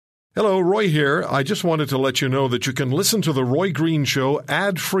Hello, Roy here. I just wanted to let you know that you can listen to The Roy Green Show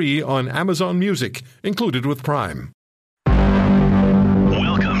ad-free on Amazon Music, included with Prime.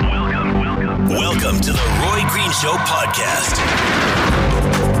 Welcome to The Roy Green Show podcast.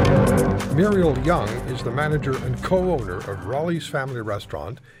 Muriel Young is the manager and co-owner of Raleigh's Family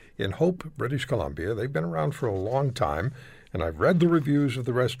Restaurant in Hope, British Columbia. They've been around for a long time, and I've read the reviews of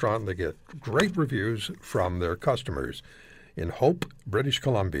the restaurant. They get great reviews from their customers. In Hope, British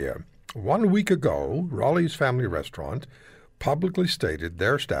Columbia. 1 week ago, Raleigh's Family Restaurant publicly stated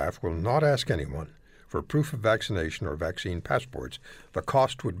their staff will not ask anyone for proof of vaccination or vaccine passports. The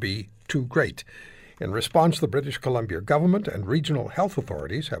cost would be too great. In response, the British Columbia government and regional health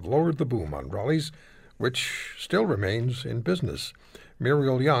authorities have lowered the boom on Raleigh's, which still remains in business.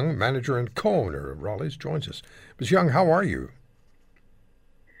 Muriel Young, manager and co-owner of Raleigh's, joins us. Ms. Young, how are you?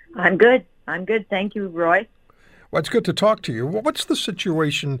 I'm good. Thank you, Roy. Well, it's good to talk to you. What's the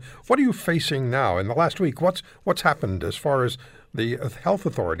situation? What are you facing now in the last week? What's happened as far as the health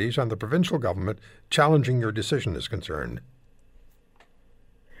authorities and the provincial government challenging your decision is concerned?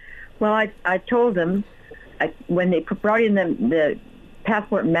 Well, I told them, when they brought in the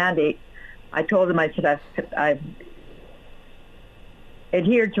passport mandate, I told them, I said, I've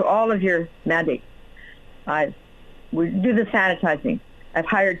adhered to all of your mandates. We do the sanitizing. I've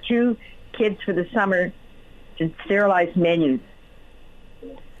hired 2 kids for the summer to sterilize menus.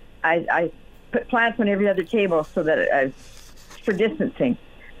 I put plants on every other table so that for distancing.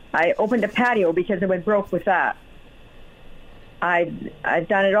 I opened a patio because I went broke with that. I've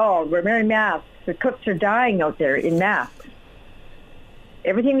done it all. We're wearing masks. The cooks are dying out there in masks.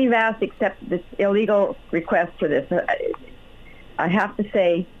 Everything we've asked except this illegal request for this. I have to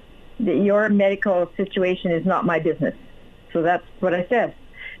say that your medical situation is not my business. So that's what I said.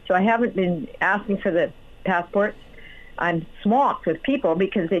 So I haven't been asking for the passports. I'm swamped with people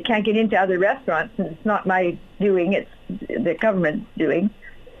because they can't get into other restaurants, and it's not my doing, it's the government's doing.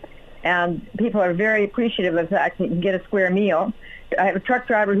 And people are very appreciative of the fact that you can get a square meal. I have a truck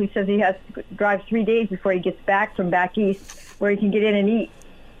driver who says he has to drive 3 days before he gets back from back east where he can get in and eat,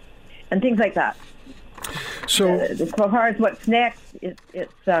 and things like that. So as far as what's next,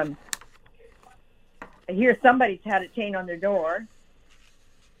 it's I hear somebody's had a chain on their door.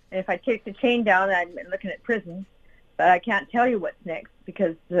 And if I take the chain down, I'm looking at prison. But I can't tell you what's next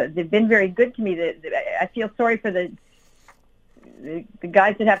because they've been very good to me. I feel sorry for the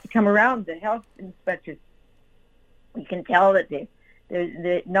guys that have to come around, the health inspectors. You can tell that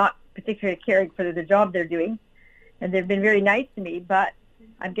they're not particularly caring for the job they're doing. And they've been very nice to me, but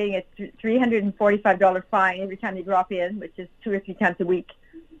I'm getting a $345 fine every time they drop in, which is 2 or 3 times a week.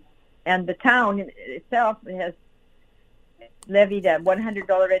 And the town itself has levied a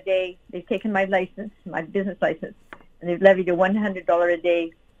 $100 a day. They've taken my license, my business license, and they've levied a $100 a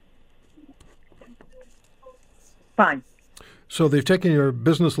day fine. So they've taken your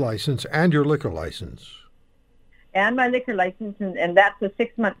business license and your liquor license. And my liquor license, and that's a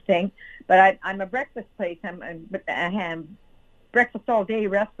 6-month thing. But I'm a breakfast place. I'm a breakfast all day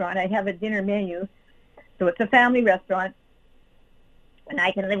restaurant. I have a dinner menu, so it's a family restaurant, and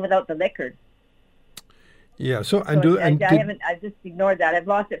I can live without the liquor. Yeah. I just ignored that. I've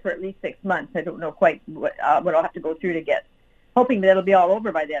lost it for at least 6 months. I don't know quite what I'll have to go through to get. Hoping that it'll be all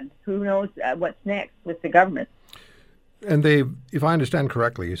over by then. Who knows what's next with the government? And if I understand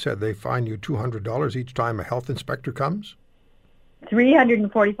correctly, you said they fine you $200 each time a health inspector comes?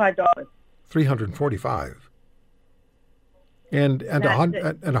 $345. $345. And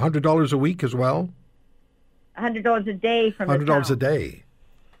 $100 a week as well? $100 a day from the town. $100 a day.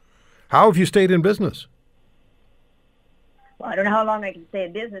 How have you stayed in business? Well, I don't know how long I can stay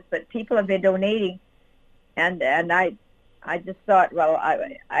in business, but people have been donating, and I just thought, well,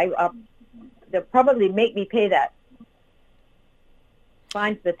 they'll probably make me pay that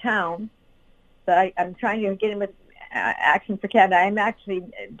fine to the town. But I'm trying to get in with Action for Canada. I'm actually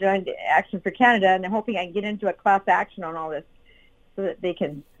joined Action for Canada, and I'm hoping I can get into a class action on all this so that they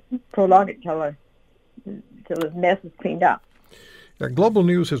can prolong it till the mess is cleaned up. Global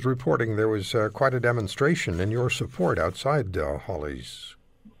News is reporting there was quite a demonstration in your support outside Raleigh's.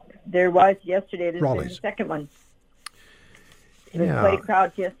 There was yesterday. There's been the second one. There was quite a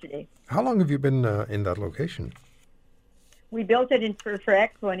crowd yesterday. How long have you been in that location? We built it for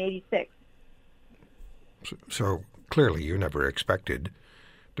Expo in '86. So clearly you never expected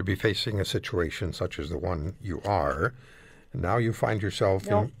to be facing a situation such as the one you are. And now you find yourself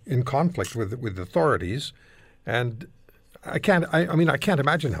in conflict with authorities, and I can't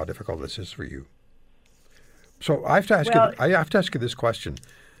imagine how difficult this is for you. So I have to ask you this question.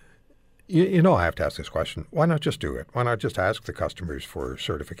 You know I have to ask this question. Why not just do it? Why not just ask the customers for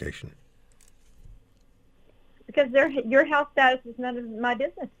certification? Because your health status is none of my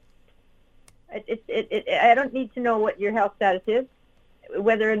business. I don't need to know what your health status is,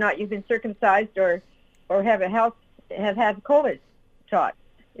 whether or not you've been circumcised or have had COVID shot.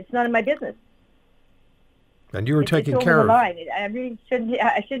 It's none of my business. And you were taking over care the of. line.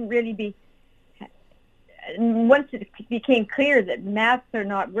 I shouldn't really be. Once it became clear that masks are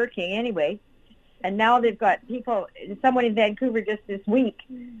not working anyway, and now they've got people. Someone in Vancouver just this week.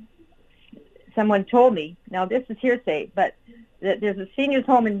 Someone told me. Now this is hearsay, but there's a seniors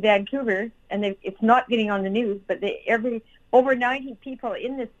home in Vancouver, and it's not getting on the news. But over 90 people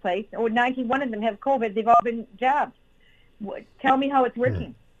in this place, 91 of them have COVID. They've all been jabbed. Tell me how it's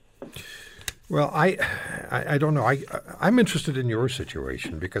working. Well, I don't know. I'm interested in your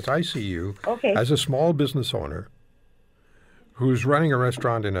situation because I see you as a small business owner who's running a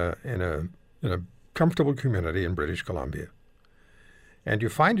restaurant in a comfortable community in British Columbia, and you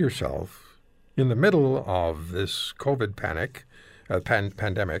find yourself in the middle of this COVID pandemic,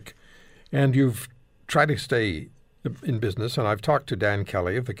 and you've tried to stay in business. And I've talked to Dan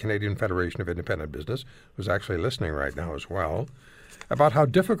Kelly of the Canadian Federation of Independent Business, who's actually listening right now as well, about how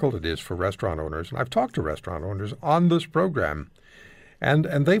difficult it is for restaurant owners. And I've talked to restaurant owners on this program, and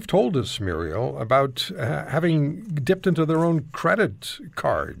they've told us, Muriel, about having dipped into their own credit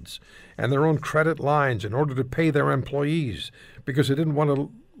cards and their own credit lines in order to pay their employees because they didn't want to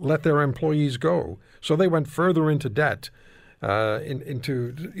let their employees go. So they went further into debt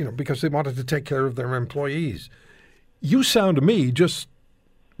because they wanted to take care of their employees. You sound to me, just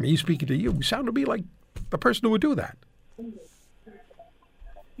me speaking to you, sound to me like a person who would do that.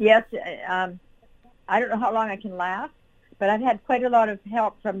 Yes, I don't know how long I can last, but I've had quite a lot of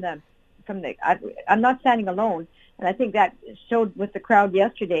help from them. I'm not standing alone, and I think that showed with the crowd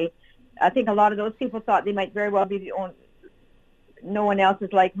yesterday. I think a lot of those people thought they might very well be the only. No one else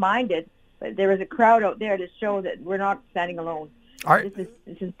is like-minded, but there was a crowd out there to show that we're not standing alone. This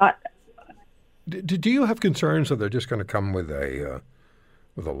is not. Do you have concerns that they're just going to come with a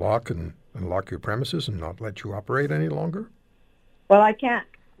lock and lock your premises and not let you operate any longer? Well, I can't.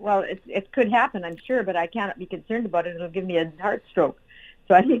 Well, it could happen, I'm sure, but I cannot be concerned about it. It'll give me a heart stroke.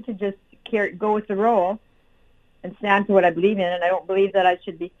 So I need to just go with the role and stand for what I believe in, and I don't believe that I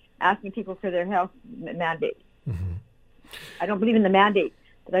should be asking people for their health mandate. Mm-hmm. I don't believe in the mandate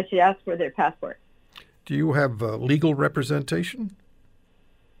that I should ask for their passport. Do you have legal representation?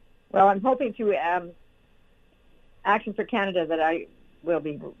 Well, I'm hoping to Action for Canada that I will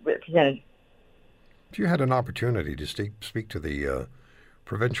be represented. If you had an opportunity to speak to the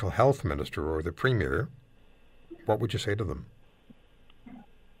provincial health minister or the premier, what would you say to them?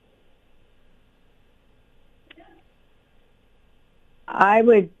 I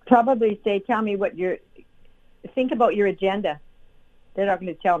would probably say, think about your agenda. They're not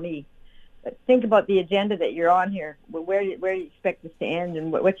going to tell me, but think about the agenda that you're on here. Where do you expect this to end,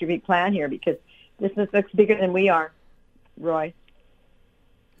 and what's your big plan here? Because this looks bigger than we are, Roy.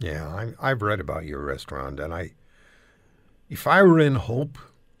 Yeah, I've read about your restaurant, and if I were in Hope,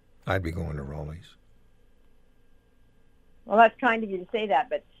 I'd be going to Rawley's. Well, that's kind of you to say that,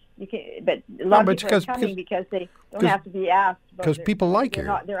 but a lot of people are coming because they don't have to be asked. Because people like you.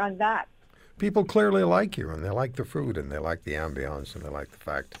 They're unvaxxed. People clearly like you, and they like the food, and they like the ambiance, and they like the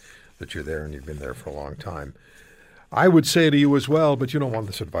fact that you're there and you've been there for a long time. I would say to you as well, but you don't want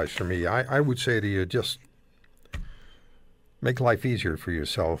this advice from me. I would say to you, just make life easier for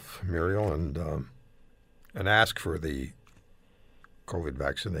yourself, Muriel, and ask for the COVID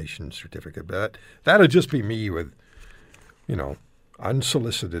vaccination certificate. But that'd just be me with,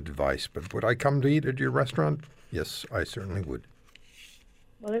 unsolicited advice. But would I come to eat at your restaurant? Yes, I certainly would.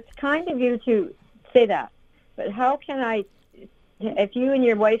 Well, it's kind of you to say that. But how can I, if you and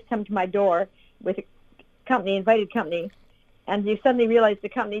your wife come to my door with a company, invited company, and you suddenly realize the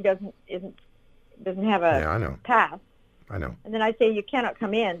company doesn't have a pass. I know. And then I say you cannot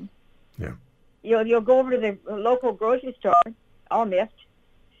come in. Yeah. You'll go over to the local grocery store, all missed,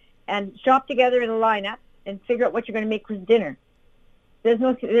 and shop together in a lineup and figure out what you're going to make for dinner.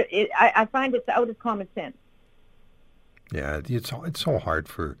 I find it's out of common sense. Yeah, it's so hard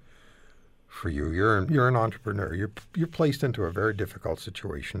for you. You're an entrepreneur. You're placed into a very difficult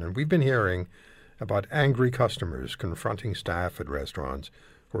situation, and we've been hearing about angry customers confronting staff at restaurants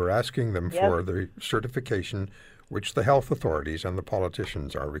who are asking them for the certification which the health authorities and the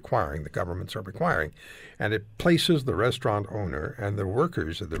politicians are requiring, the governments are requiring. And it places the restaurant owner and the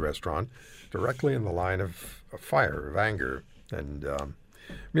workers at the restaurant directly in the line of fire, of anger. And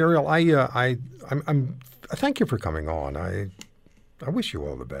Muriel, I thank you for coming on. I wish you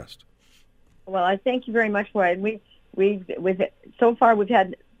all the best. Well, I thank you very much for it. So far we've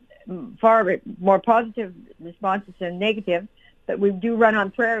had far more positive responses than negative, but we do run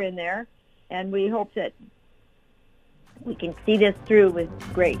on prayer in there, and we hope that we can see this through with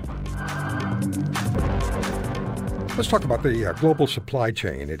grace. Let's talk about the global supply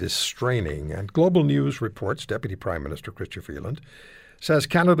chain. It is straining, and Global News reports Deputy Prime Minister Chrystia Freeland says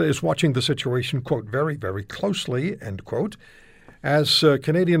Canada is watching the situation, quote, very, very closely, end quote, as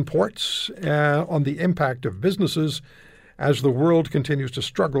Canadian ports on the impact of businesses as the world continues to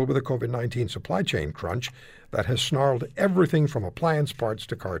struggle with a COVID-19 supply chain crunch that has snarled everything from appliance parts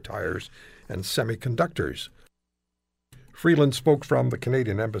to car tires and semiconductors. Freeland spoke from the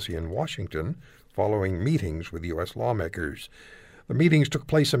Canadian Embassy in Washington following meetings with U.S. lawmakers. The meetings took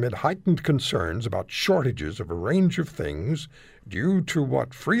place amid heightened concerns about shortages of a range of things due to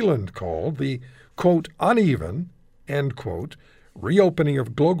what Freeland called the, quote, uneven, end quote, reopening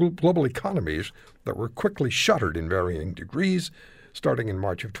of global economies that were quickly shuttered in varying degrees starting in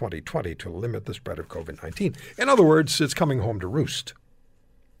March of 2020 to limit the spread of COVID-19. In other words, it's coming home to roost.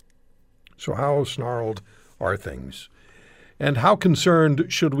 So how snarled are things? And how concerned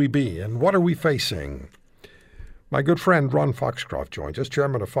should we be? And what are we facing? My good friend Ron Foxcroft joins us,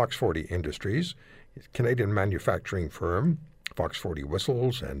 chairman of Fox 40 Industries, a Canadian manufacturing firm, Fox 40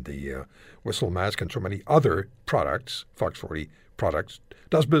 whistles and the whistle mask and so many other products. Fox 40 products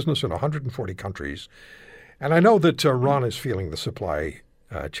does business in 140 countries. And I know that Ron is feeling the supply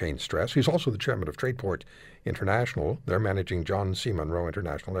chain stress. He's also the chairman of Tradeport International. They're managing John C. Munro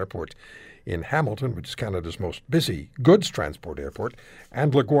International Airport in Hamilton, which is Canada's most busy goods transport airport,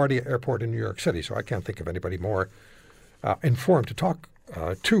 and LaGuardia Airport in New York City. So I can't think of anybody more informed to talk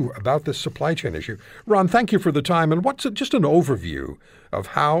to about this supply chain issue. Ron, thank you for the time. And what's just an overview of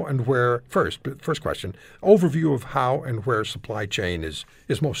how and where, first question, overview of how and where supply chain is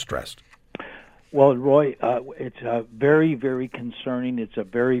most stressed? Well, Roy, it's very, very concerning. It's a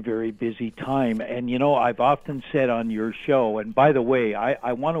very, very busy time. And, you know, I've often said on your show, and by the way,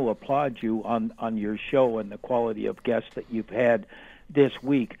 I want to applaud you on your show and the quality of guests that you've had this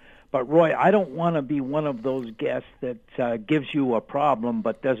week. But, Roy, I don't want to be one of those guests that gives you a problem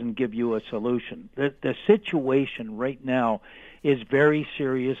but doesn't give you a solution. The situation right now is very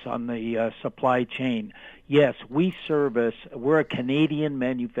serious on the supply chain. Yes, we're a Canadian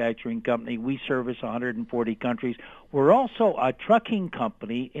manufacturing company. We service 140 countries. We're also a trucking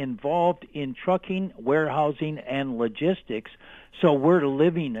company involved in trucking, warehousing, and logistics. So we're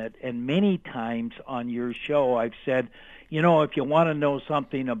living it. And many times on your show, I've said, you know, if you want to know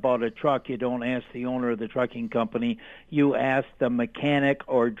something about a truck, you don't ask the owner of the trucking company. You ask the mechanic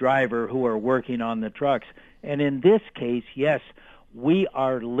or driver who are working on the trucks. And in this case, yes, we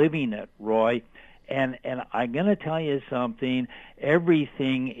are living it, Roy. And I'm going to tell you something.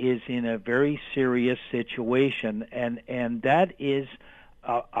 Everything is in a very serious situation, and that is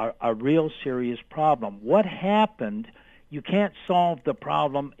a real serious problem. What happened? You can't solve the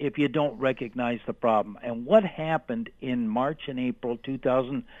problem if you don't recognize the problem. And what happened in March and April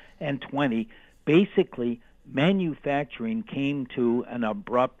 2020, basically manufacturing came to an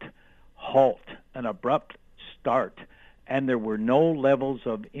abrupt halt, an abrupt start, and there were no levels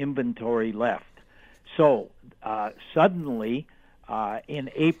of inventory left. So suddenly, in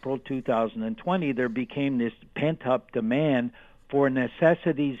April 2020, there became this pent-up demand for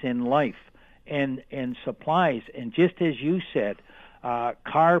necessities in life and supplies. And just as you said,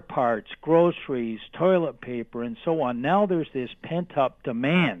 car parts, groceries, toilet paper, and so on. Now there's this pent-up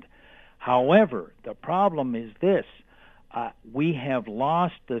demand. However, the problem is this. We have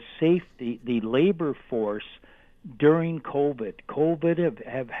lost the labor force during COVID. COVID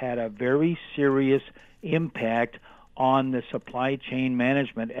have had a very serious impact on the supply chain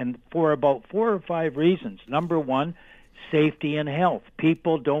management, and for about 4 or 5 reasons. Number one, safety and health.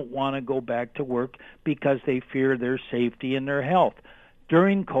 People don't want to go back to work because they fear their safety and their health.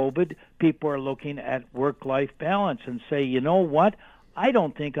 During COVID, people are looking at work-life balance and say, you know what, I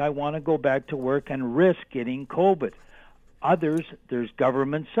don't think I want to go back to work and risk getting COVID. Others, there's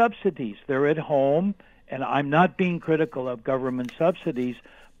government subsidies. They're at home. And I'm not being critical of government subsidies,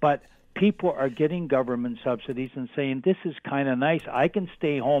 but people are getting government subsidies and saying, this is kind of nice. I can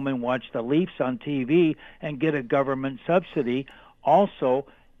stay home and watch the Leafs on TV and get a government subsidy. Also,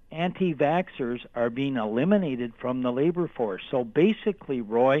 anti-vaxxers are being eliminated from the labor force. So basically,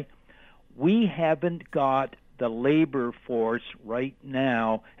 Roy, we haven't got the labor force right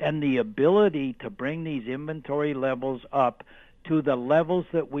now and the ability to bring these inventory levels up to the levels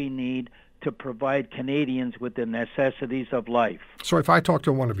that we need to provide Canadians with the necessities of life. So if I talk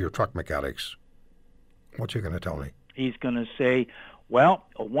to one of your truck mechanics, what's he going to tell me? He's going to say, Well,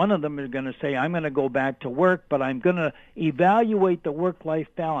 one of them is going to say, I'm going to go back to work, but I'm going to evaluate the work-life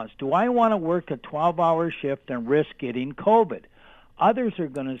balance. Do I want to work a 12-hour shift and risk getting COVID? Others are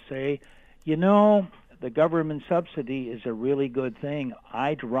going to say, the government subsidy is a really good thing.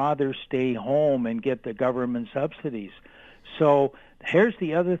 I'd rather stay home and get the government subsidies. So here's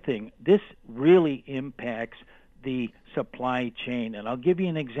the other thing. This really impacts the supply chain. And I'll give you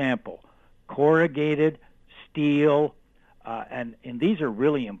an example. Corrugated, steel, and these are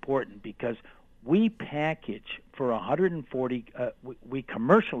really important because we package for 140, we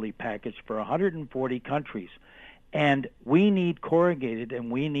commercially package for 140 countries. And we need corrugated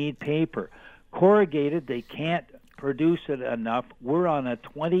and we need paper. Corrugated, they can't produce it enough. We're on a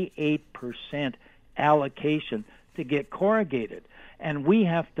 28% allocation to get corrugated. And we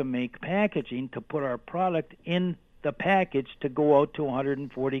have to make packaging to put our product in the package to go out to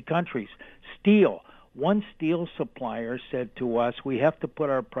 140 countries. Steel. One steel supplier said to us, we have to put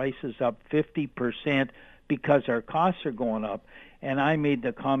our prices up 50% because our costs are going up. And I made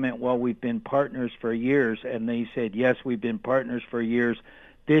the comment, well, we've been partners for years. And they said, yes, we've been partners for years.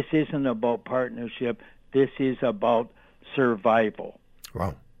 This isn't about partnership. This is about survival.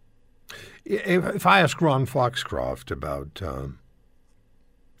 Wow. If I ask Ron Foxcroft about,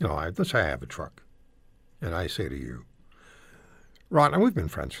 let's say I have a truck, and I say to you, Ron, and we've been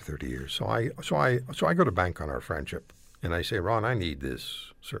friends for 30 years, so I go to bank on our friendship, and I say, Ron, I need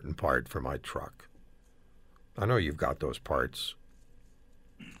this certain part for my truck. I know you've got those parts.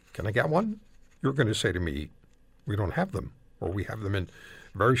 Can I get one? You're going to say to me, we don't have them, or we have them in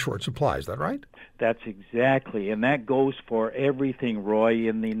very short supply. Is that right? That's exactly, and that goes for everything, Roy,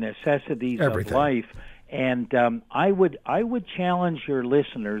 in the necessities of life. And I would challenge your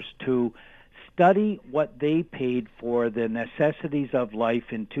listeners to study what they paid for the necessities of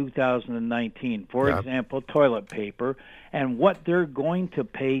life in 2019. For example, toilet paper, and what they're going to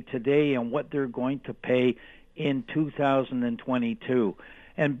pay today and what they're going to pay in 2022.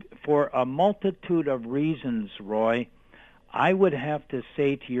 And for a multitude of reasons, Roy, I would have to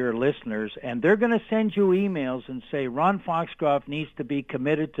say to your listeners, and they're going to send you emails and say, Ron Foxcroft needs to be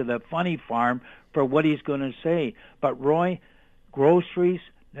committed to the funny farm for what he's going to say. But Roy, groceries,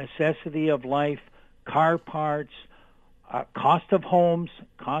 necessity of life, car parts, cost of homes,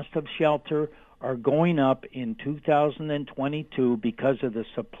 cost of shelter are going up in 2022 because of the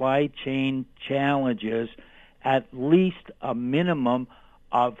supply chain challenges, at least a minimum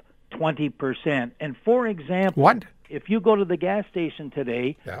of 20%. And for example, what? If you go to the gas station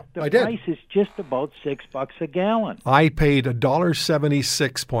today, the price is just about $6 a gallon. I paid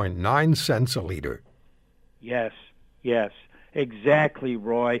 $1.76.9 a liter. Yes, exactly,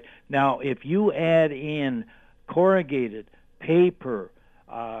 Roy. Now, if you add in corrugated, paper,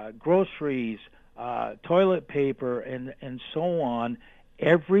 groceries, toilet paper, and so on,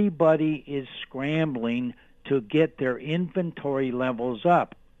 everybody is scrambling to get their inventory levels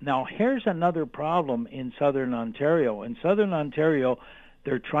up. Now, here's another problem in Southern Ontario. In Southern Ontario,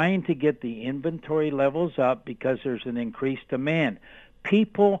 they're trying to get the inventory levels up because there's an increased demand.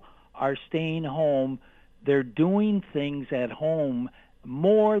 People are staying home. They're doing things at home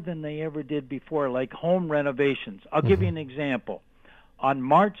more than they ever did before, like home renovations. I'll give you an example. On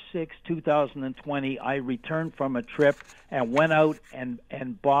March 6, 2020, I returned from a trip and went out and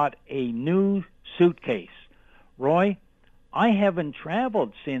bought a new suitcase. Roy, I haven't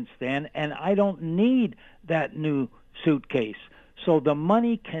traveled since then, and I don't need that new suitcase. So the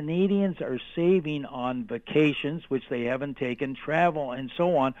money Canadians are saving on vacations, which they haven't taken, travel, and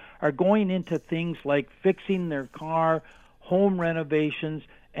so on, are going into things like fixing their car, home renovations,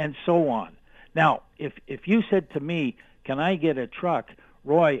 and so on. Now, if you said to me, can I get a truck?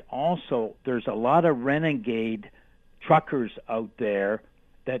 Roy, also, there's a lot of renegade truckers out there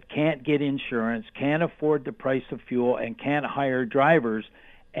that can't get insurance, can't afford the price of fuel, and can't hire drivers.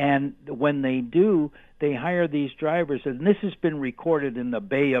 And when they do, they hire these drivers. And this has been recorded in the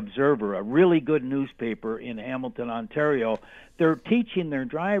Bay Observer, a really good newspaper in Hamilton, Ontario. They're teaching their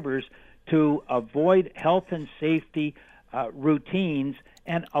drivers to avoid health and safety routines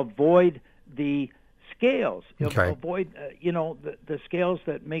and avoid the scales. Avoid, the scales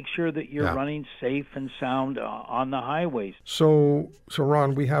that make sure that you're running safe and sound on the highways. So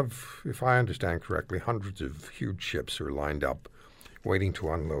Ron, we have, if I understand correctly, hundreds of huge ships are lined up waiting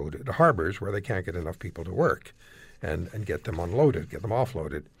to unload at harbors where they can't get enough people to work and get them unloaded, get them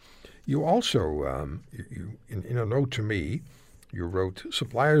offloaded. You also, in a note to me, You wrote,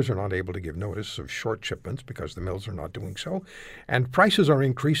 suppliers are not able to give notice of short shipments because the mills are not doing so, and prices are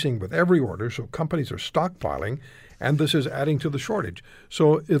increasing with every order, so companies are stockpiling, and this is adding to the shortage.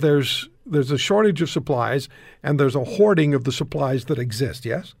 So there's a shortage of supplies, and there's a hoarding of the supplies that exist,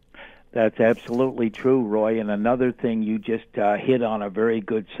 yes? That's absolutely true, Roy. And another thing, you just hit on a very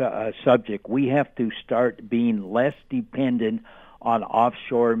good subject. We have to start being less dependent on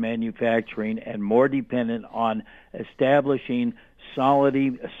offshore manufacturing and more dependent on establishing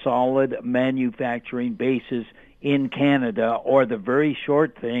solid manufacturing bases in Canada, or the very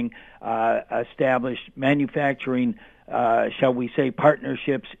short thing, establish manufacturing, shall we say,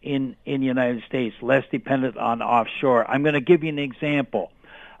 partnerships in the United States, less dependent on offshore. I'm going to give you an example.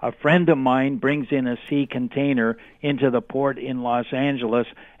 A friend of mine brings in a sea container into the port in Los Angeles,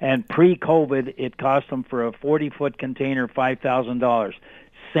 and pre-COVID, it cost him for a 40-foot container $5,000.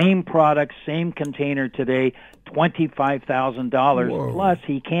 Same product, same container today, $25,000. Plus,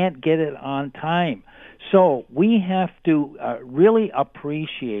 he can't get it on time. So we have to really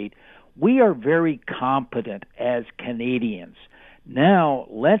appreciate we are very competent as Canadians. Now,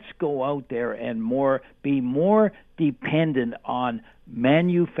 let's go out there and be more dependent on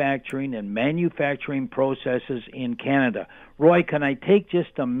manufacturing and manufacturing processes in Canada. Roy, can I take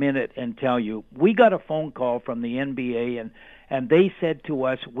just a minute and tell you, we got a phone call from the NBA, and they said to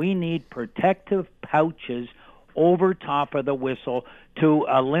us, we need protective pouches over top of the whistle to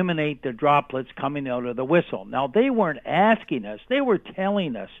eliminate the droplets coming out of the whistle. Now, they weren't asking us, they were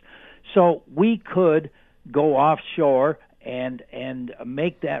telling us. So we could go offshore and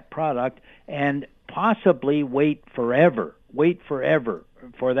make that product and possibly wait forever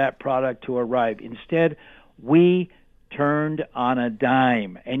for that product to arrive. Instead, we turned on a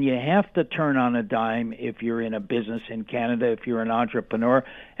dime, and you have to turn on a dime if you're in a business in Canada, if you're an entrepreneur.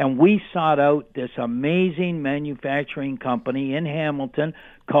 And we sought out this amazing manufacturing company in Hamilton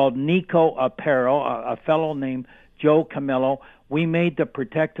called Nico Apparel, a fellow named Joe Camillo. We made the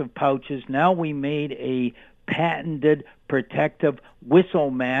protective pouches. Now we made a patented protective whistle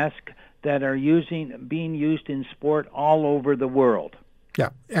mask that are being used in sport all over the world. Yeah,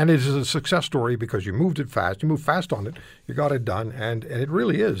 and it is a success story because you moved it fast. You moved fast on it. You got it done, and it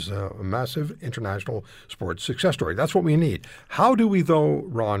really is a massive international sports success story. That's what we need. How do we, though,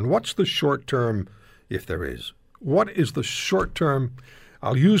 Ron, what's the short term, if there is? What is the short term,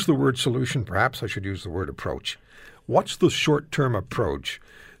 I'll use the word solution, perhaps I should use the word approach. What's the short term approach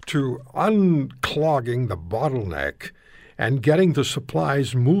to unclogging the bottleneck and getting the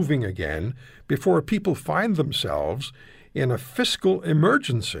supplies moving again before people find themselves in a fiscal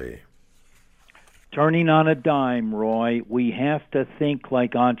emergency? Turning on a dime, Roy. We have to think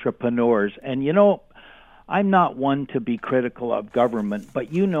like entrepreneurs. And, I'm not one to be critical of government,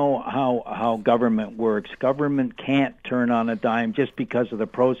 but you know how government works. Government can't turn on a dime just because of the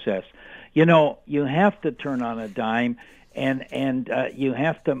process. You have to turn on a dime, and you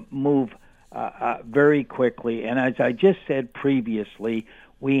have to move very quickly. And as I just said previously,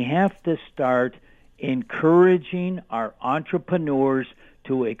 we have to start encouraging our entrepreneurs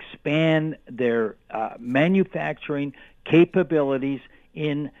to expand their manufacturing capabilities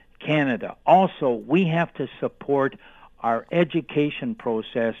in Canada. Also, we have to support our education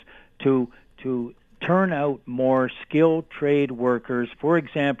process to turn out more skilled trade workers. For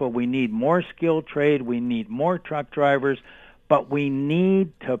example, we need more skilled trade, we need more truck drivers, but we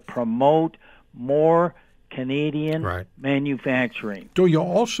need to promote more Canadian manufacturing. Do you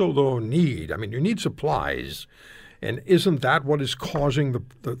also, though, you need supplies, and isn't that what is causing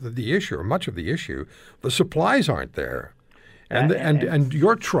the issue, or much of the issue? The supplies aren't there. And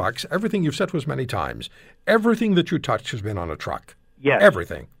your trucks, everything you've said to us many times, everything that you touch has been on a truck. Yes.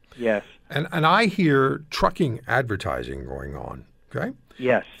 Everything. Yes. And I hear trucking advertising going on, okay?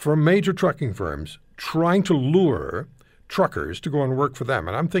 Yes. From major trucking firms trying to lure truckers to go and work for them.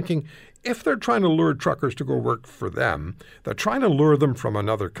 And I'm thinking, if they're trying to lure truckers to go work for them, they're trying to lure them from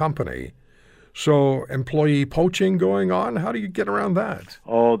another company. So employee poaching going on, how do you get around that?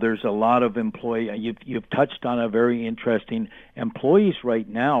 Oh, there's a lot of you've touched on a very interesting, employees right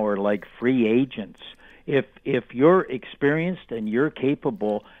now are like free agents. If you're experienced and you're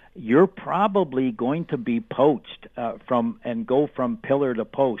capable, you're probably going to be poached and go from pillar to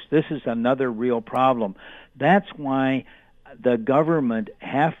post. This is another real problem. That's why the government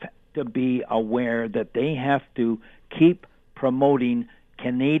have to be aware that they have to keep promoting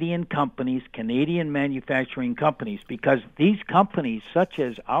Canadian companies, Canadian manufacturing companies, because these companies, such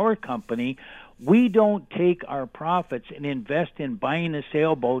as our company, we don't take our profits and invest in buying a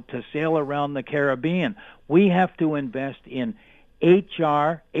sailboat to sail around the Caribbean. We have to invest in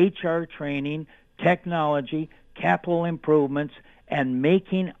HR training, technology, capital improvements, and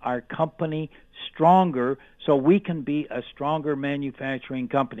making our company stronger so we can be a stronger manufacturing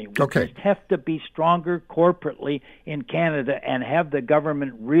company. We just have to be stronger corporately in Canada and have the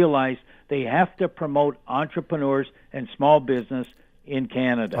government realize they have to promote entrepreneurs and small business in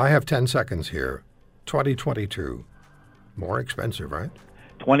Canada. I have 10 seconds here. 2022. More expensive, right?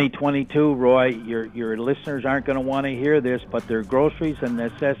 2022, Roy, your listeners aren't going to want to hear this, but their groceries and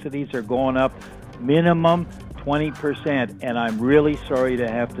necessities are going up minimum 20%, and I'm really sorry to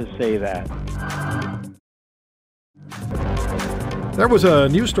have to say that. There was a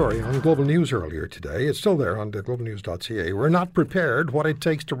news story on Global News earlier today. It's still there on globalnews.ca. We're not prepared what it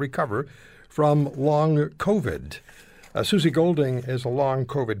takes to recover from long COVID. Susie Golding is a long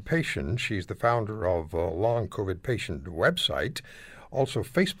COVID patient. She's the founder of a long COVID patient website, also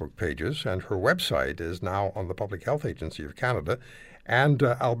Facebook pages, and her website is now on the Public Health Agency of Canada and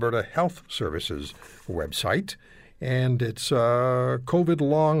Alberta Health Services website, and it's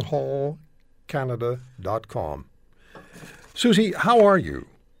covidlonghaulcanada.com. Susie, how are you?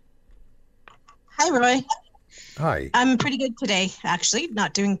 Hi, Roy. Hi. I'm pretty good today, actually.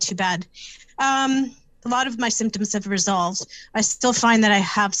 Not doing too bad. A lot of my symptoms have resolved. I still find that I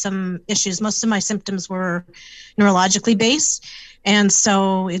have some issues. Most of my symptoms were neurologically based, and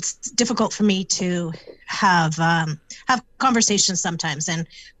so it's difficult for me to have conversations sometimes. And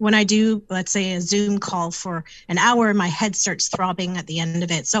when I do, let's say, a Zoom call for an hour, my head starts throbbing at the end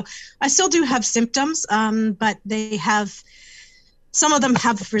of it. So I still do have symptoms, but some of them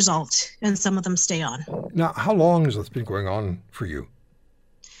have resolved and some of them stay on. Now, how long has this been going on for you?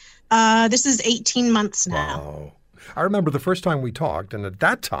 This is 18 months now. Wow. I remember the first time we talked, and at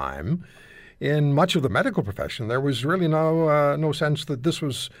that time, in much of the medical profession, there was really no sense that this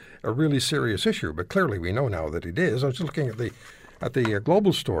was a really serious issue. But clearly, we know now that it is. I was just looking at the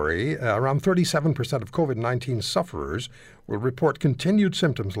global story. Around 37% of COVID-19 sufferers will report continued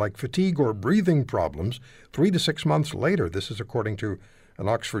symptoms like fatigue or breathing problems 3 to 6 months later. This is according to an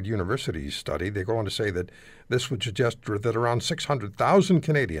Oxford University study. They go on to say that this would suggest that around 600,000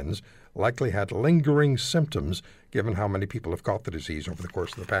 Canadians likely had lingering symptoms, given how many people have caught the disease over the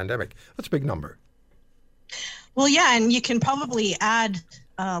course of the pandemic. That's a big number. Well, yeah, and you can probably add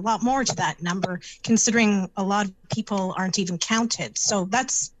a lot more to that number, considering a lot of people aren't even counted. So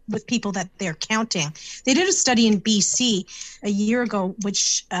that's with people that they're counting. They did a study in BC a year ago,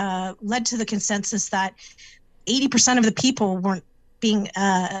 which led to the consensus that 80% of the people weren't being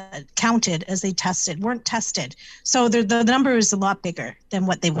counted as they weren't tested. So the number is a lot bigger than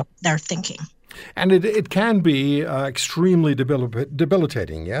what they're thinking. And it can be extremely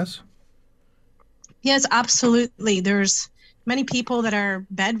debilitating, yes? Yes, absolutely. There's many people that are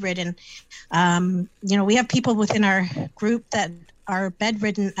bedridden. We have people within our group that are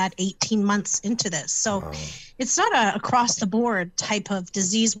bedridden at 18 months into this. So it's not a across the board type of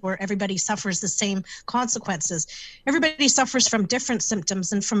disease where everybody suffers the same consequences. Everybody suffers from different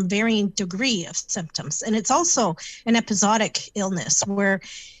symptoms and from varying degree of symptoms. And it's also an episodic illness where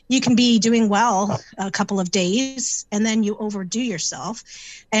you can be doing well a couple of days and then you overdo yourself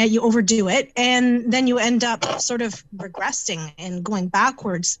and you overdo it. And then you end up sort of regressing and going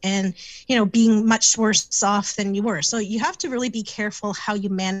backwards and, being much worse off than you were. So you have to really be careful how you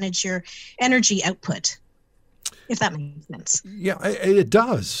manage your energy output, if that makes sense. Yeah, it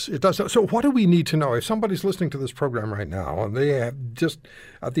does. It does. So what do we need to know? If somebody's listening to this program right now and they have just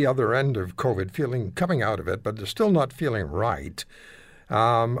at the other end of COVID coming out of it, but they're still not feeling right,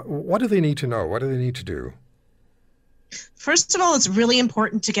 what do they need to know? What do they need to do? First of all, it's really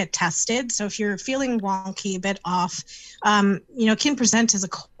important to get tested. So if you're feeling wonky, a bit off, it can present as a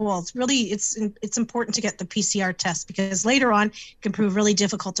cold. Really, it's important to get the PCR test because later on it can prove really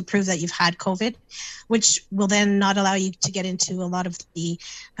difficult to prove that you've had COVID, which will then not allow you to get into a lot of the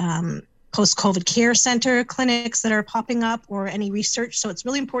post-COVID care center clinics that are popping up or any research. So it's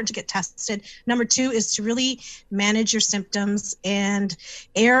really important to get tested. Number 2 is to really manage your symptoms and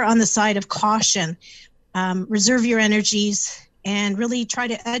err on the side of caution. Reserve your energies and really try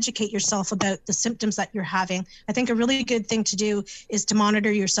to educate yourself about the symptoms that you're having. I think a really good thing to do is to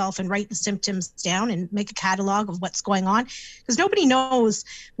monitor yourself and write the symptoms down and make a catalog of what's going on, because nobody knows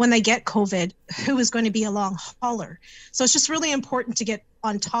when they get COVID who is going to be a long hauler. So it's just really important to get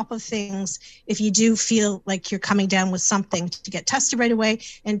on top of things if you do feel like you're coming down with something, to get tested right away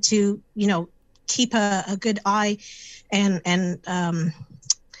and to, keep a good eye and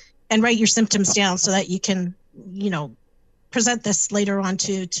write your symptoms down so that you can, present this later on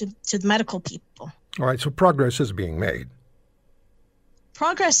to the medical people. All right, so progress is being made.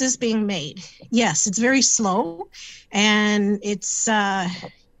 Progress is being made. Yes, it's very slow, and it's,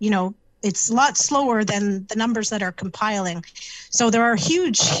 it's a lot slower than the numbers that are compiling. So there are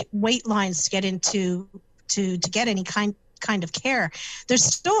huge wait lines to get into to get any kind of care. There's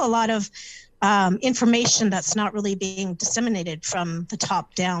still a lot of information that's not really being disseminated from the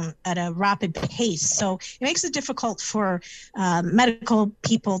top down at a rapid pace. So it makes it difficult for medical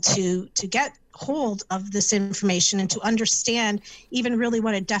people to get hold of this information and to understand even really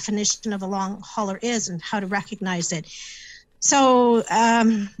what a definition of a long hauler is and how to recognize it. So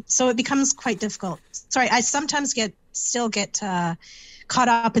so it becomes quite difficult. Sorry, I sometimes still get caught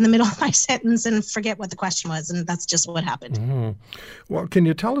up in the middle of my sentence and forget what the question was, and that's just what happened. Mm-hmm. Well, can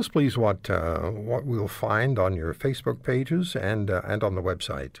you tell us, please, what we'll find on your Facebook pages and on the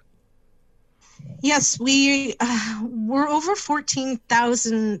website? Yes, we're over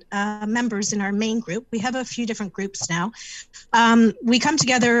 14,000 members in our main group. We have a few different groups now. We come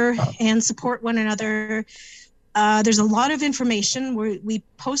together and support one another. There's a lot of information. We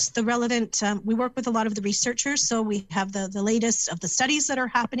post the relevant, we work with a lot of the researchers, so we have the latest of the studies that are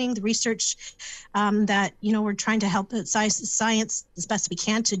happening, the research that, we're trying to help science as best we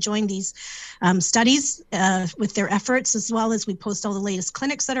can to join these studies with their efforts, as well as we post all the latest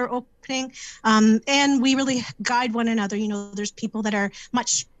clinics that are opening. And we really guide one another. There's people that are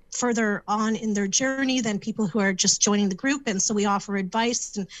much further on in their journey than people who are just joining the group, and so we offer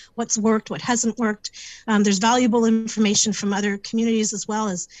advice and what's worked, what hasn't worked. There's valuable information from other communities, as well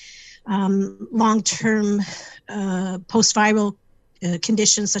as long-term post-viral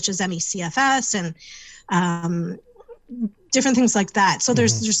conditions such as ME/CFS and different things like that. So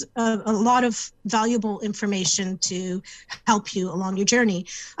there's a lot of valuable information to help you along your journey,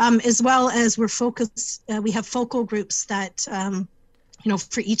 as well as we're focused. We have focal groups that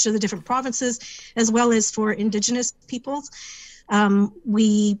for each of the different provinces, as well as for Indigenous peoples.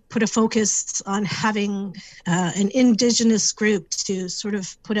 We put a focus on having an Indigenous group to sort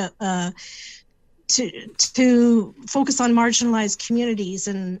of put to focus on marginalized communities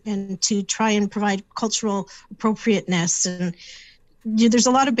and to try and provide cultural appropriateness. And there's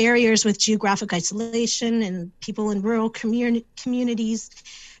a lot of barriers with geographic isolation and people in rural communities.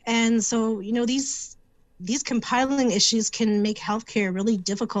 And so, these compiling issues can make healthcare really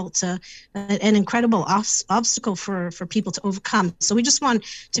difficult, an incredible obstacle for people to overcome. So we just want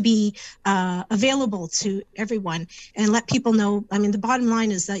to be available to everyone and let people know. I mean, the bottom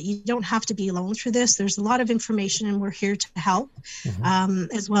line is that you don't have to be alone through this. There's a lot of information, and we're here to help,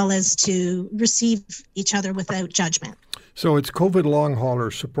 as well as to receive each other without judgment. So it's COVID Long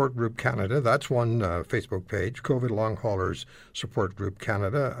Haulers Support Group Canada. That's one Facebook page, COVID Long Haulers Support Group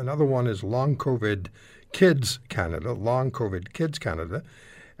Canada. Another one is Long COVID Kids Canada, Long COVID Kids Canada.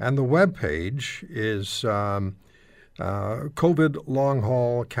 And the webpage is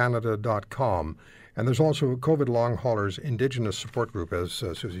covidlonghaulcanada.com. And there's also a COVID Long Haulers Indigenous Support Group, as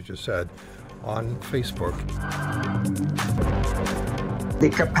Susie just said, on Facebook. The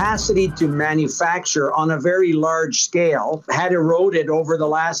capacity to manufacture on a very large scale had eroded over the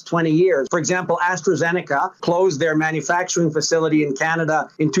last 20 years. For example, AstraZeneca closed their manufacturing facility in Canada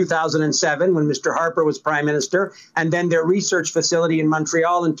in 2007 when Mr. Harper was Prime Minister, and then their research facility in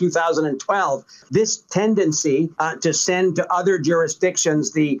Montreal in 2012. This tendency to send to other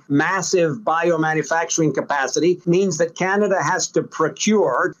jurisdictions the massive biomanufacturing capacity means that Canada has to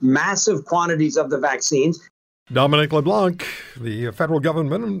procure massive quantities of the vaccines. Dominic LeBlanc, the federal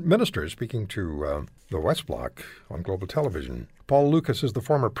government minister, speaking to the West Block on Global Television. Paul Lucas is the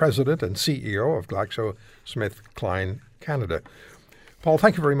former president and CEO of GlaxoSmithKline Canada. Paul,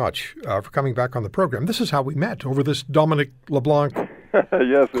 thank you very much for coming back on the program. This is how we met, over this Dominic LeBlanc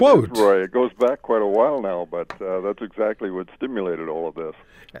yes, quote. It is, Roy. It goes back quite a while now, but that's exactly what stimulated all of this.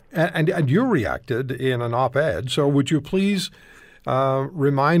 And you reacted in an op-ed, so would you please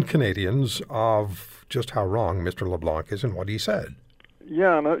remind Canadians of just how wrong Mr. LeBlanc is and what he said?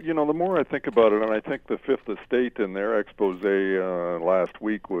 Yeah, and the more I think about it, and I think the Fifth Estate in their expose last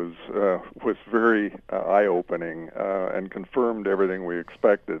week was very eye-opening and confirmed everything we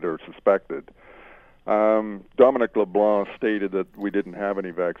expected or suspected. Dominic LeBlanc stated that we didn't have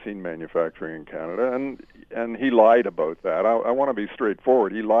any vaccine manufacturing in Canada, and he lied about that. I want to be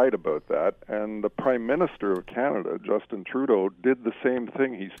straightforward. He lied about that, and the Prime Minister of Canada, Justin Trudeau, did the same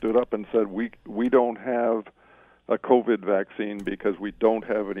thing. He stood up and said, we don't have a COVID vaccine because we don't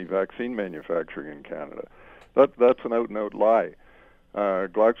have any vaccine manufacturing in Canada. That's an out-and-out lie.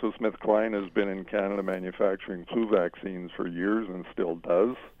 GlaxoSmithKline has been in Canada manufacturing flu vaccines for years and still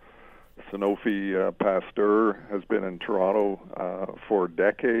does. Sanofi Pasteur has been in Toronto for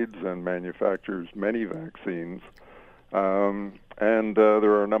decades and manufactures many vaccines. And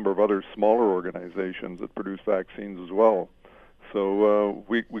there are a number of other smaller organizations that produce vaccines as well. So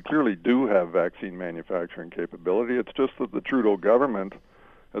we clearly do have vaccine manufacturing capability. It's just that the Trudeau government,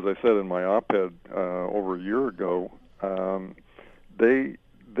 as I said in my op-ed over a year ago, they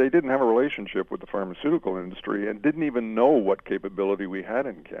didn't have a relationship with the pharmaceutical industry and didn't even know what capability we had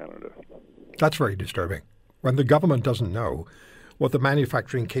in Canada. That's very disturbing. When the government doesn't know what the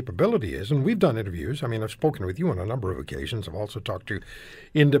manufacturing capability is, and we've done interviews. I mean, I've spoken with you on a number of occasions. I've also talked to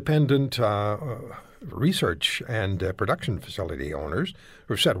independent research and production facility owners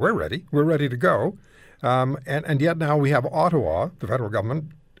who've said, we're ready to go. And yet now we have Ottawa, the federal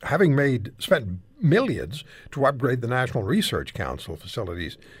government, having spent millions to upgrade the National Research Council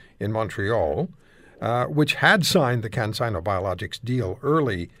facilities in Montreal, which had signed the CanSino Biologics deal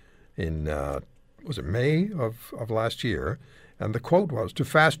early in, was it May of last year? And the quote was, to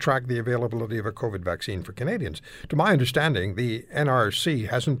fast-track the availability of a COVID vaccine for Canadians. To my understanding, the NRC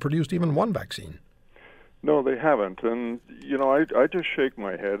hasn't produced even one vaccine. No, they haven't. And, I just shake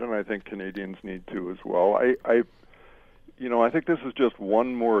my head, and I think Canadians need to as well. I think this is just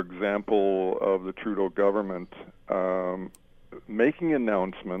one more example of the Trudeau government making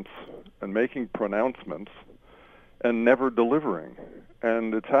announcements and making pronouncements and never delivering.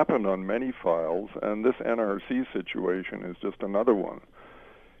 And it's happened on many files, and this NRC situation is just another one.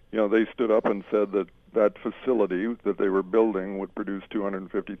 They stood up and said that facility that they were building would produce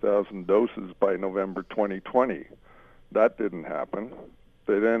 250,000 doses by November 2020. That didn't happen.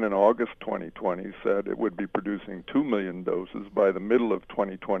 They then, in August 2020, said it would be producing 2 million doses by the middle of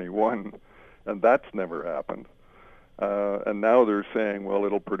 2021, and that's never happened. And now they're saying, well,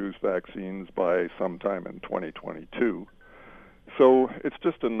 it'll produce vaccines by sometime in 2022. So it's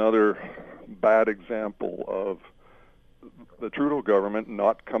just another bad example of the Trudeau government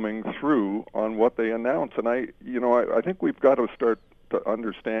not coming through on what they announce. And I think we've got to start to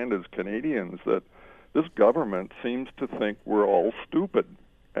understand as Canadians that this government seems to think we're all stupid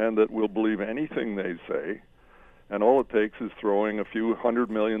and that we'll believe anything they say. And all it takes is throwing a few $100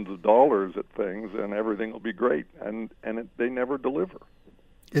 million at things and everything will be great. And they never deliver.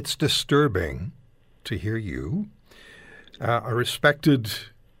 It's disturbing to hear you, a respected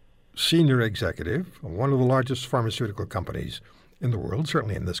senior executive of one of the largest pharmaceutical companies in the world,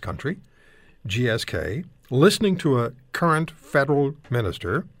 certainly in this country, GSK, listening to a current federal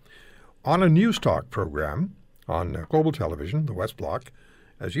minister on a news talk program on global television, the West Block.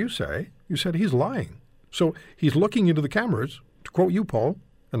 As you said he's lying. So he's looking into the cameras, to quote you, Paul,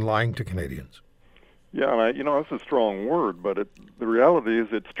 and lying to Canadians. Yeah, and that's a strong word, but the reality is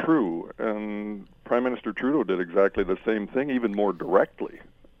it's true. And Prime Minister Trudeau did exactly the same thing, even more directly,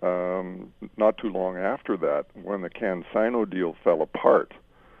 not too long after that, when the CanSino deal fell apart.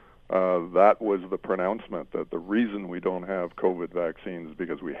 That was the pronouncement that the reason we don't have COVID vaccines is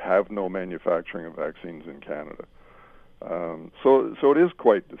because we have no manufacturing of vaccines in Canada. So it is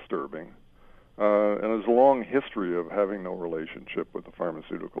quite disturbing. And there's a long history of having no relationship with the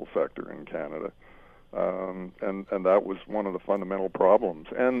pharmaceutical sector in Canada. And that was one of the fundamental problems.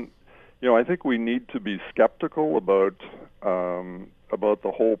 And, I think we need to be skeptical about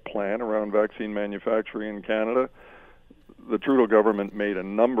the whole plan around vaccine manufacturing in Canada. The Trudeau government made a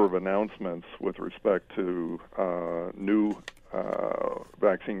number of announcements with respect to new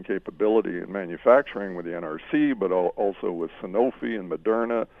vaccine capability in manufacturing with the NRC, but also with Sanofi and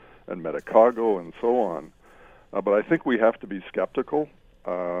Moderna and Medicago and so on. But I think we have to be skeptical.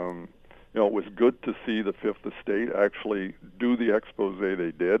 It was good to see the Fifth Estate actually do the expose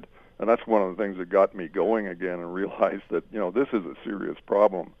they did, and that's one of the things that got me going again and realized that, this is a serious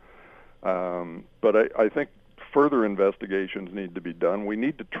problem. But I think further investigations need to be done. We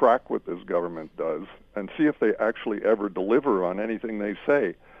need to track what this government does and see if they actually ever deliver on anything they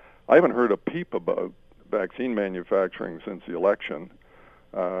say. I haven't heard a peep about vaccine manufacturing since the election.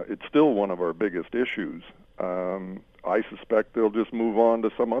 It's still one of our biggest issues. I suspect they'll just move on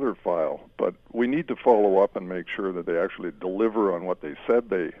to some other file. But we need to follow up and make sure that they actually deliver on what they said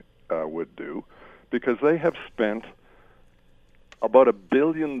they would do, because they have spent about $1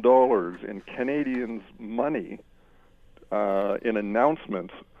 billion in Canadians' money in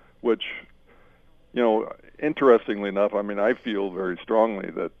announcements, which, interestingly enough, I feel very strongly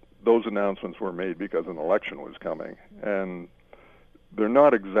that those announcements were made because an election was coming. And they're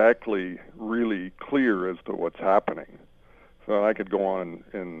not exactly really clear as to what's happening. So I could go on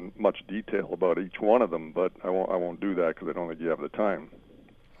in much detail about each one of them, but I won't do that because I don't think you have the time.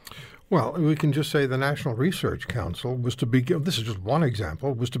 Well, we can just say the National Research Council was to begin, this is just one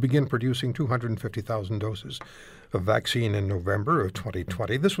example, was to begin producing 250,000 doses of vaccine in November of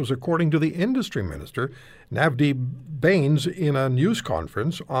 2020. This was according to the industry minister, Navdeep Bains, in a news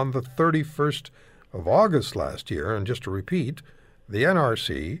conference on the 31st of August last year. And just to repeat, the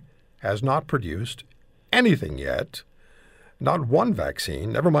NRC has not produced anything yet, not one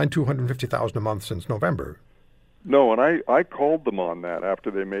vaccine, never mind 250,000 a month since November. No, and I called them on that after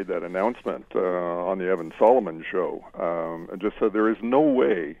they made that announcement on the Evan Solomon show, and just said there is no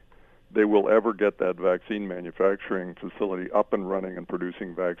way they will ever get that vaccine manufacturing facility up and running and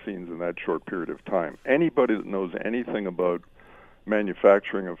producing vaccines in that short period of time. Anybody that knows anything about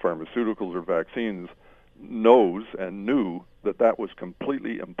manufacturing of pharmaceuticals or vaccines knows and knew that that was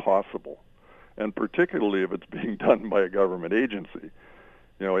completely impossible, and particularly if it's being done by a government agency.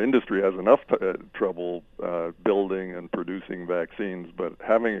 You know, industry has enough trouble building and producing vaccines, but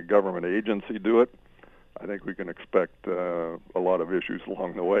having a government agency do it, I think we can expect a lot of issues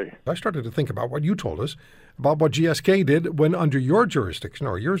along the way. I started to think about what you told us about what GSK did when under your jurisdiction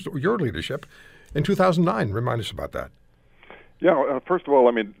or your leadership in 2009. Remind us about that. Yeah, first of all,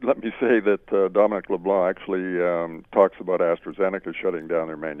 I mean, let me say that Dominic LeBlanc actually talks about AstraZeneca shutting down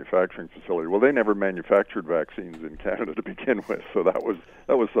their manufacturing facility. Well, they never manufactured vaccines in Canada to begin with, so that was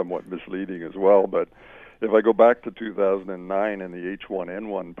somewhat misleading as well. But if I go back to 2009 and the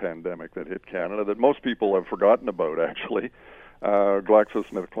H1N1 pandemic that hit Canada, that most people have forgotten about, actually,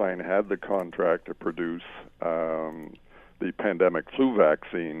 GlaxoSmithKline had the contract to produce the pandemic flu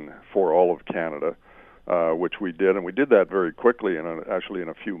vaccine for all of Canada. Which we did, and we did that very quickly, actually in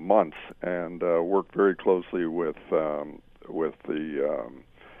a few months, and worked very closely with the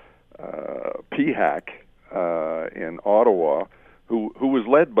PHAC in Ottawa, who was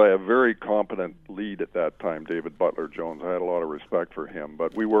led by a very competent lead at that time, David Butler-Jones. I had a lot of respect for him,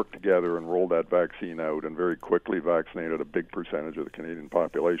 but we worked together and rolled that vaccine out, and very quickly vaccinated a big percentage of the Canadian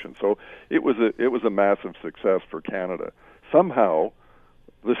population. So it was a massive success for Canada. Somehow,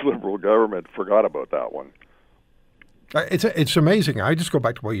 this Liberal government forgot about that one. It's amazing. I just go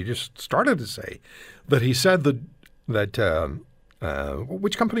back to what you just started to say, that he said that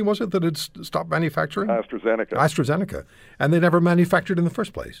which company was it that had stopped manufacturing? AstraZeneca. And they never manufactured in the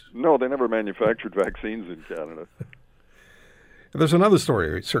first place. No, they never manufactured vaccines in Canada. There's another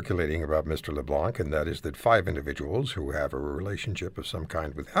story circulating about Mr. LeBlanc, and that is that 5 individuals who have a relationship of some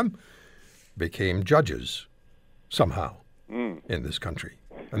kind with him became judges somehow in this country.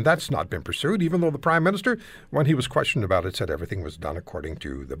 And that's not been pursued, even though the Prime Minister, when he was questioned about it, said everything was done according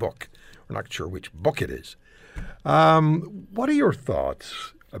to the book. We're not sure which book it is. What are your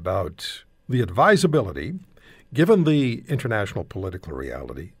thoughts about the advisability, given the international political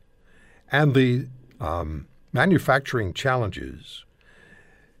reality and the manufacturing challenges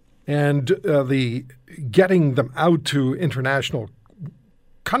and the getting them out to international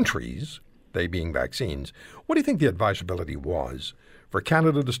countries, they being vaccines, what do you think the advisability was for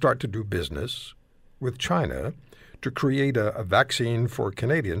Canada to start to do business with China to create a vaccine for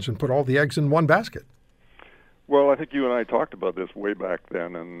Canadians and put all the eggs in one basket? Well, I think you and I talked about this way back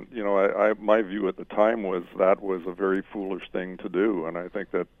then, and my view at the time was that was a very foolish thing to do, and I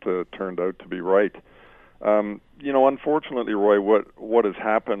think that turned out to be right. Unfortunately, Roy, what has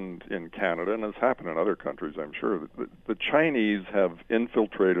happened in Canada, and has happened in other countries, I'm sure, the Chinese have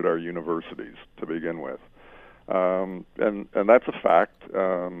infiltrated our universities to begin with. And that's a fact.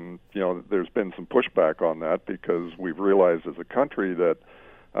 There's been some pushback on that because we've realized as a country that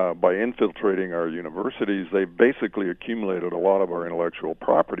by infiltrating our universities, they've basically accumulated a lot of our intellectual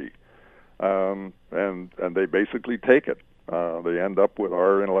property, and they basically take it. They end up with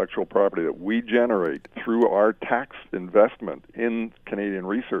our intellectual property that we generate through our tax investment in Canadian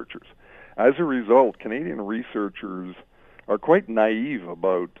researchers. As a result, Canadian researchers are quite naive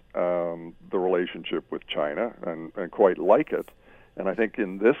about the relationship with China and quite like it. And I think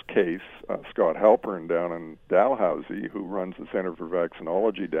in this case, Scott Halpern down in Dalhousie, who runs the Center for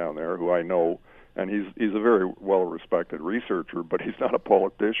Vaccinology down there, who I know, and he's a very well-respected researcher, but he's not a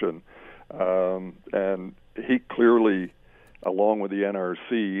politician. And he clearly, along with the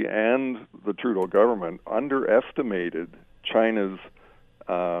NRC and the Trudeau government, underestimated China's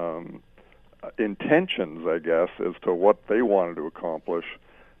intentions, I guess, as to what they wanted to accomplish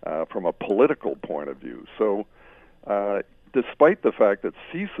from a political point of view. So despite the fact that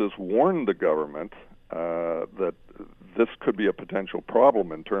CSIS warned the government that this could be a potential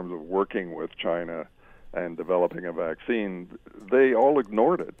problem in terms of working with China and developing a vaccine, they all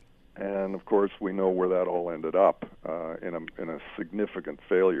ignored it. And, of course, we know where that all ended up in a significant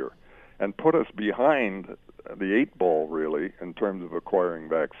failure and put us behind the 8 ball, really, in terms of acquiring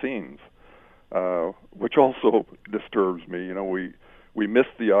vaccines, which also disturbs me. We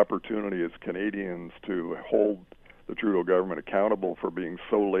missed the opportunity as Canadians to hold the Trudeau government accountable for being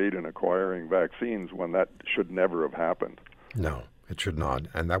so late in acquiring vaccines when that should never have happened. No, it should not.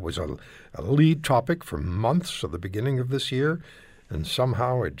 And that was a lead topic for months at the beginning of this year. and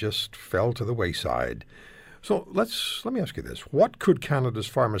somehow it just fell to the wayside. So let me ask you this. What could Canada's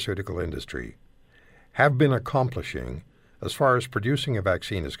pharmaceutical industry have been accomplishing as far as producing a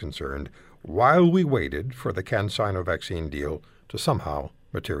vaccine is concerned while we waited for the CanSino vaccine deal to somehow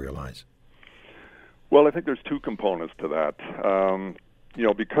materialize? Well, I think there's two components to that.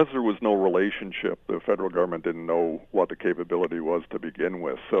 Because there was no relationship, the federal government didn't know what the capability was to begin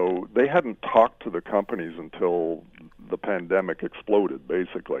with. So they hadn't talked to the companies until the pandemic exploded,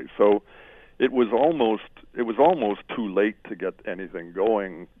 basically. So it was almost too late to get anything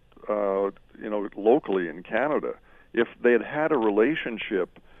going, locally in Canada. If they had had a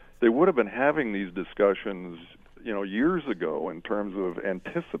relationship, they would have been having these discussions, years ago in terms of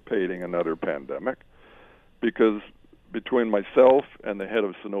anticipating another pandemic, because between myself and the head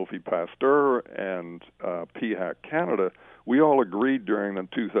of Sanofi Pasteur and PHAC Canada, we all agreed during the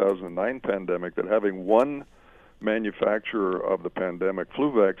 2009 pandemic that having one manufacturer of the pandemic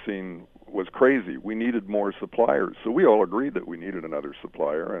flu vaccine was crazy. We needed more suppliers. So we all agreed that we needed another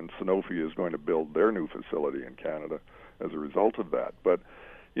supplier, and Sanofi is going to build their new facility in Canada as a result of that. But,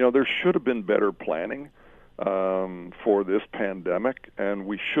 there should have been better planning for this pandemic, and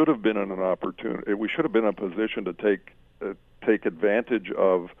we should have been in a position to take advantage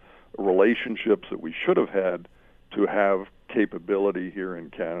of relationships that we should have had to have capability here in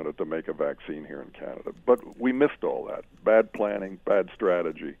Canada to make a vaccine here in Canada. But we missed all that. Bad planning, bad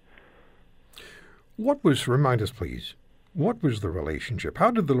strategy. Remind us please, what was the relationship?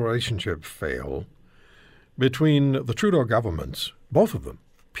 How did the relationship fail between the Trudeau governments, both of them,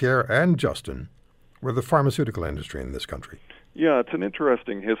 Pierre and Justin, with the pharmaceutical industry in this country? Yeah, it's an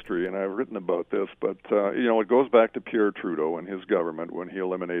interesting history, and I've written about this, but, it goes back to Pierre Trudeau and his government when he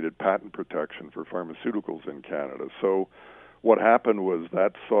eliminated patent protection for pharmaceuticals in Canada. So what happened was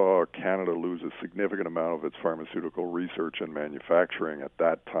that saw Canada lose a significant amount of its pharmaceutical research and manufacturing at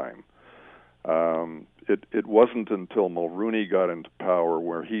that time. It wasn't until Mulroney got into power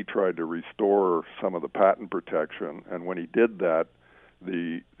where he tried to restore some of the patent protection, and when he did that,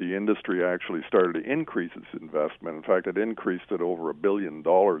 the industry actually started to increase its investment. In fact, it increased it over $1 billion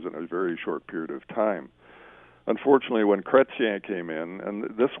in a very short period of time. Unfortunately, when Chrétien came in, and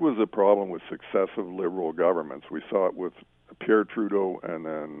this was a problem with successive Liberal governments, we saw it with Pierre Trudeau and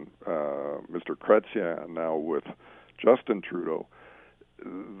then Mr. Chrétien, and now with Justin Trudeau,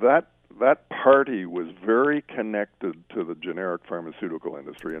 that party was very connected to the generic pharmaceutical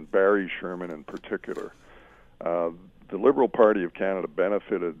industry, and Barry Sherman in particular. The Liberal Party of Canada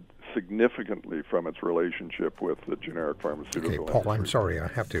benefited significantly from its relationship with the generic pharmaceutical industry. Paul, I'm sorry. I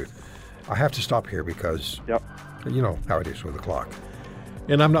have to stop here because you know how it is with the clock.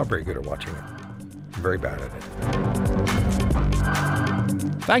 And I'm not very good at watching it. I'm very bad at it.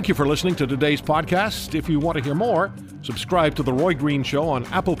 Thank you for listening to today's podcast. If you want to hear more, subscribe to The Roy Green Show on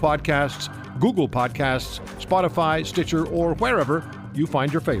Apple Podcasts, Google Podcasts, Spotify, Stitcher, or wherever you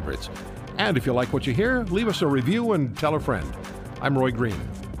find your favorites. And if you like what you hear, leave us a review and tell a friend. I'm Roy Green.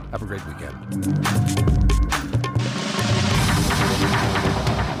 Have a great weekend.